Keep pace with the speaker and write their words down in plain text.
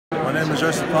My name is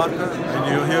Jessie Vargas,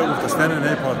 and you're here with the Standing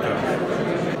A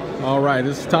Podcast. All right,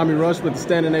 this is Tommy Rush with the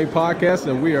Standing A Podcast,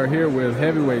 and we are here with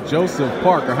heavyweight Joseph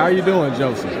Parker. How you doing,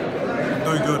 Joseph? I'm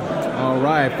doing good. All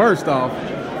right, first off,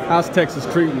 how's Texas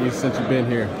treating you since you've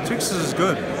been here? Texas is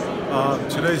good.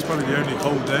 Today's probably the only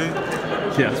cold day.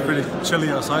 Yeah. It's pretty chilly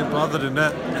outside, but other than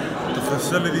that, the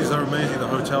facilities are amazing. The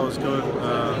hotel is good.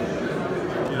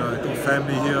 I've got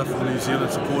family here from New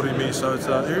Zealand supporting me, so it's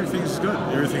everything's good.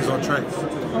 Everything's on track.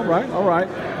 All right.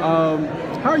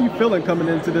 How are you feeling coming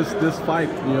into this fight,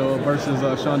 versus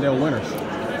Shawndell Winters?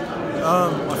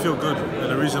 I feel good,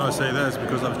 and the reason I say that is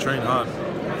because I've trained hard.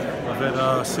 I've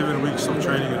had 7 weeks of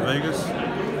training in Vegas,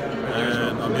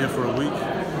 and I'm here for a week,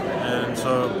 and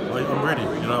so I'm ready.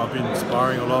 I've been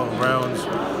sparring a lot of rounds,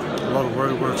 a lot of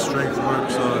road work, strength work,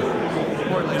 so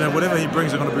whatever he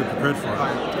brings, I'm going to be prepared for it.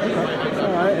 Okay.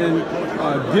 All right,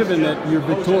 and given that you're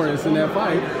victorious in that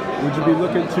fight, would you be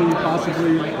looking to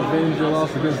possibly avenge your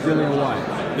loss against Dillian Whyte?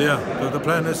 Yeah, the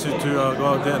plan is to go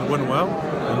out there and win well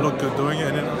and look good doing it.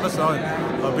 And then, listen,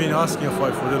 I've been asking a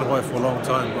fight for Dillian Whyte for a long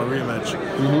time, a rematch.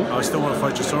 I still want to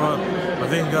fight Chisora. I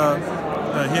think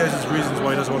he has his reasons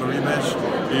why he doesn't want a rematch.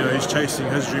 He's chasing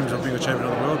his dreams of being a champion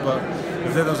of the world. But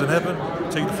if that doesn't happen,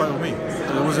 take the fight with me.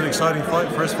 It was an exciting fight,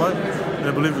 first fight, and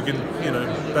I believe we can,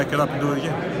 back it up and do it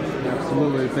again.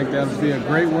 Absolutely, I think that would be a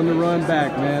great one to run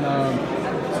back, man.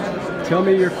 Tell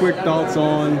me your quick thoughts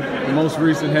on the most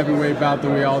recent heavyweight bout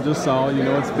that we all just saw.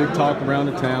 It's big talk around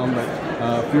the town,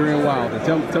 but Fury and Wilder.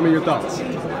 Tell me your thoughts.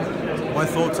 My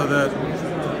thoughts are that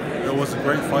it was a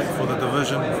great fight for the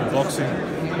division, for boxing.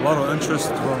 A lot of interest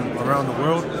from around the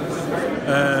world,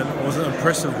 and it was an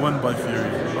impressive win by Fury.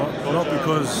 Not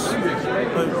because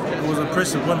it was an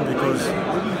impressive win because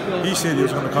he said he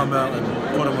was going to come out and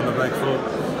put him on the back foot,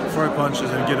 throw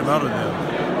punches, and get him out of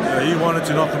there. He wanted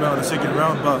to knock him out in the second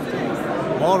round, but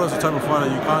Wilder's the type of fighter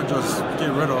you can't just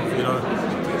get rid of.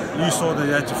 You saw that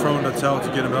he had to throw in the towel to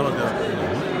get him out of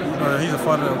there. He's a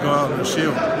fighter that will go out on a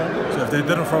shield. So if they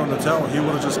didn't throw in the towel, he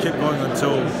would have just kept going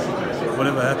until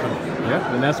whatever happened.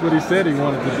 Yeah, and that's what he said he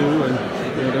wanted to do. And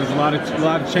there's a lot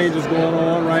of changes going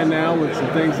on right now with some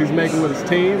things he's making with his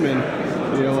team. And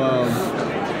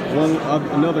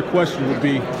another question would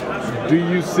be,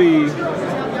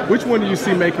 which one do you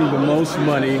see making the most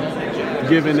money,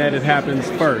 given that it happens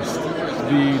first?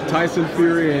 The Tyson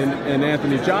Fury and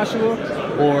Anthony Joshua,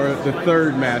 or the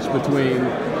third match between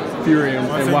Fury and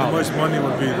Wilder? I think the most money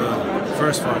would be the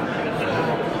first fight.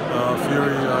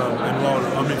 Fury and Wilder.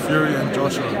 Fury and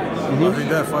Joshua. I think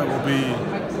that fight will be,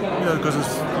 because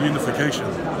it's unification.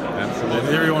 Absolutely.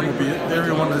 And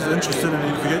everyone is interested in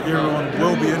unification. Everyone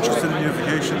will be interested in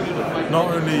unification.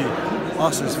 Not only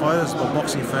us as fighters, but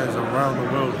boxing fans around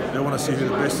the world. They want to see who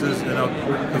the best is in our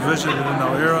division and in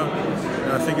our era.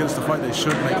 And I think it's the fight they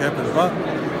should make happen. But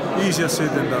easier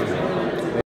said than done.